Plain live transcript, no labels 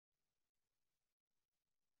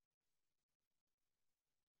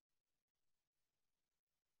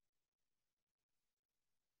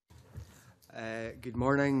Good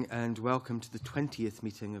morning and welcome to the 20th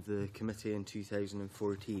meeting of the committee in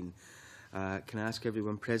 2014. Can I ask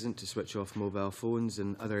everyone present to switch off mobile phones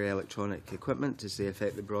and other electronic equipment as they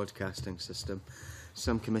affect the broadcasting system?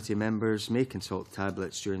 Some committee members may consult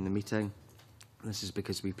tablets during the meeting. This is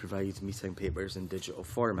because we provide meeting papers in digital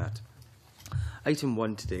format. Item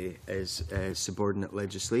 1 today is subordinate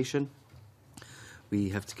legislation. We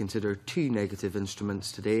have to consider two negative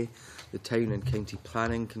instruments today: the Town and County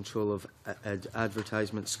Planning Control of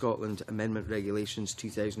Advertisements Scotland Amendment Regulations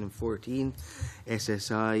 2014,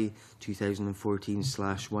 SSI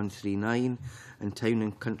 2014/139, and Town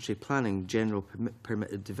and Country Planning General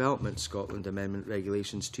Permitted Development Scotland Amendment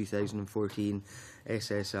Regulations 2014,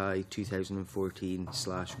 SSI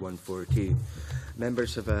 2014/142.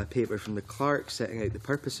 Members have a paper from the Clerk setting out the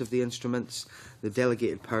purpose of the instruments. The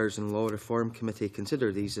Delegated Powers and Law Reform Committee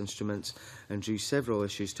considered these instruments and drew several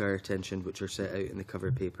issues to our attention which are set out in the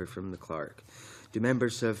cover paper from the Clerk. Do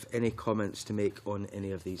members have any comments to make on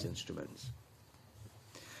any of these instruments?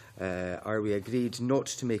 Are we agreed not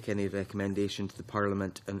to make any recommendation to the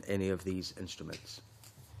Parliament on any of these instruments?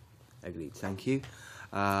 Agreed. Thank you.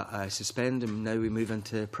 I suspend and now we move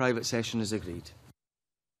into private session as agreed.